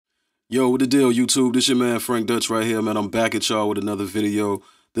Yo, what the deal, YouTube? This your man Frank Dutch right here, man. I'm back at y'all with another video.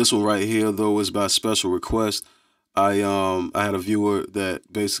 This one right here, though, is by special request. I had a viewer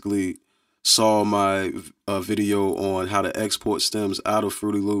that basically saw my video on how to export stems out of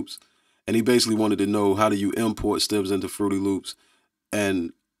Fruity Loops, and he basically wanted to know how do you import stems into Fruity Loops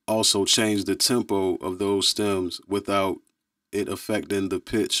and also change the tempo of those stems without it affecting the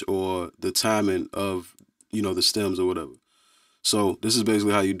pitch or the timing of, the stems or whatever. So this is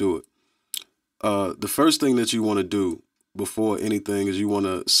basically how you do it. The first thing that you want to do before anything is you want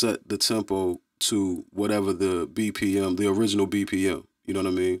to set the tempo to whatever the BPM, the original BPM, you know what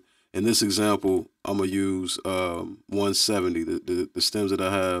I mean? In this example, I'm going to use 170. The stems that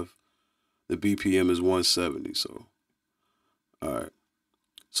I have, the BPM is 170. So, all right.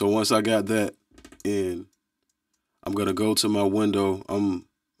 So once I got that in, I'm going to go to my window. I'm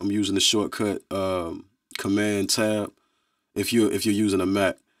using the shortcut Command Tab if you're using a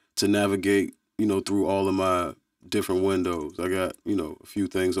Mac to navigate through all of my different windows. I got, a few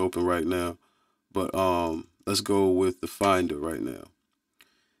things open right now, but let's go with the Finder right now.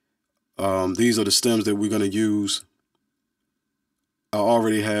 These are the stems that we're going to use. I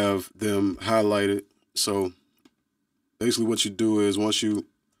already have them highlighted. So basically what you do is once you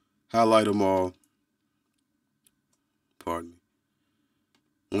highlight them all,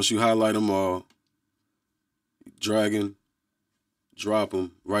 once you highlight them all, drag and drop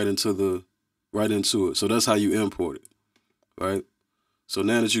them right into it. So that's how you import it, right? So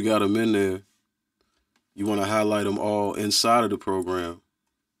now that you got them in there, you want to highlight them all inside of the program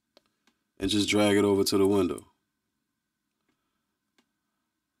and just drag it over to the window.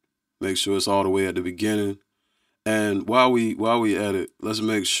 Make sure it's all the way at the beginning. And while we edit, let's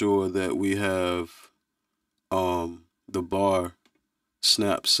make sure that we have the bar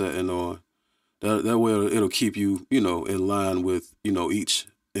snap setting on. That way it'll keep you, in line with, each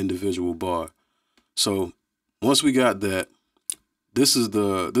individual bar. So once we got that, this is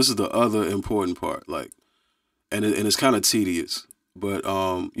the other important part, and it's kind of tedious, but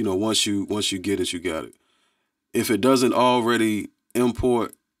once you get it, you got it. If it doesn't already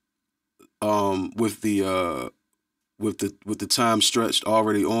import with the time stretched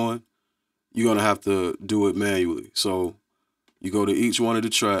already on, you're gonna have to do it manually. So you go to each one of the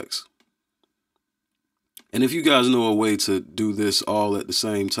tracks. And if you guys know a way to do this all at the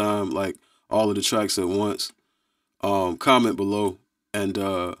same time, like all of the tracks at once, comment below and,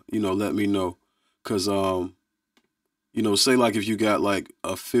 let me know. Because, say like if you got like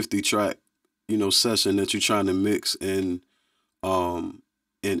a 50 track, session that you're trying to mix in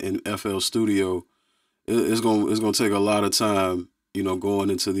FL Studio, it's gonna take a lot of time, going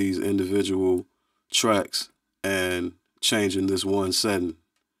into these individual tracks and changing this one setting.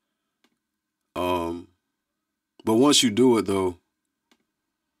 But once you do it, though,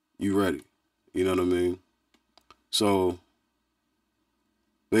 you ready. You know what I mean? So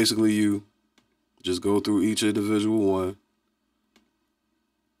basically you just go through each individual one.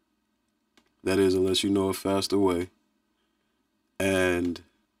 That is, unless you know a faster way. And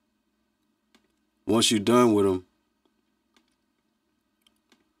once you're done with them,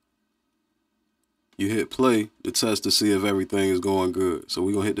 you hit play to test to see if everything is going good. So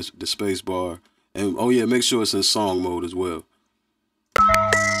we're going to hit the space bar. And, oh yeah, make sure it's in song mode as well.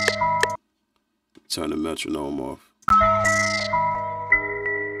 Turn the metronome off.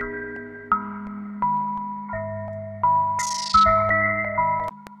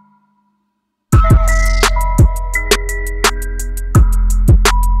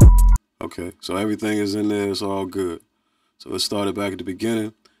 Okay, so everything is in there. It's all good. So let's start it back at the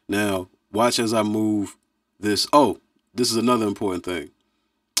beginning. Now, watch as I move this. Oh, this is another important thing.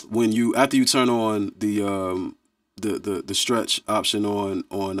 After you turn on the stretch option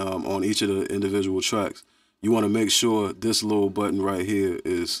on each of the individual tracks, you want to make sure this little button right here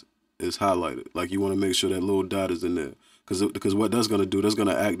is highlighted. Like you want to make sure that little dot is in there, because what that's gonna do, that's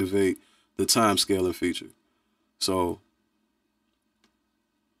gonna activate the time scaling feature. So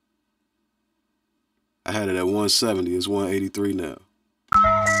I had it at 170. It's 183 now.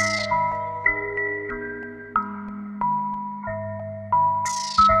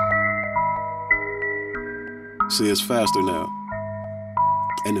 See, it's faster now.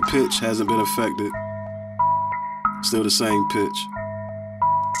 And the pitch hasn't been affected. Still the same pitch.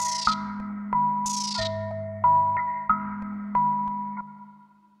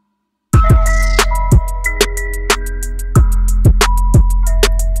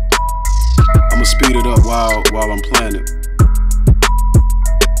 I'm gonna speed it up while I'm playing it.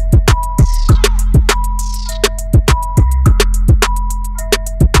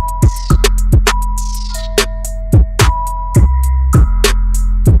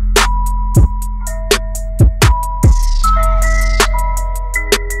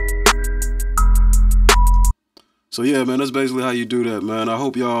 So yeah, man, that's basically how you do that, man. I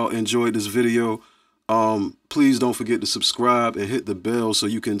hope y'all enjoyed this video. Please don't forget to subscribe and hit the bell so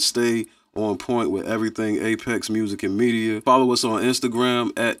you can stay on point with everything Apex Music and Media. Follow us on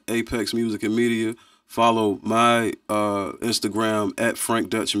Instagram at Apex Music and Media. Follow my Instagram at Frank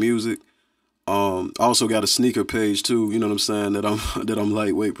Dutch Music. I also got a sneaker page too, you know what I'm saying, that I'm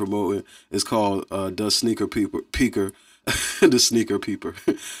lightweight promoting. It's called The Sneaker Peeker. The Sneaker Peeper.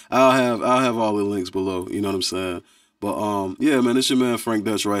 I'll have all the links below, you know what I'm saying? But yeah, man, it's your man Frank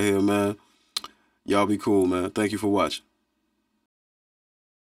Dutch right here, man. Y'all be cool, man. Thank you for watching.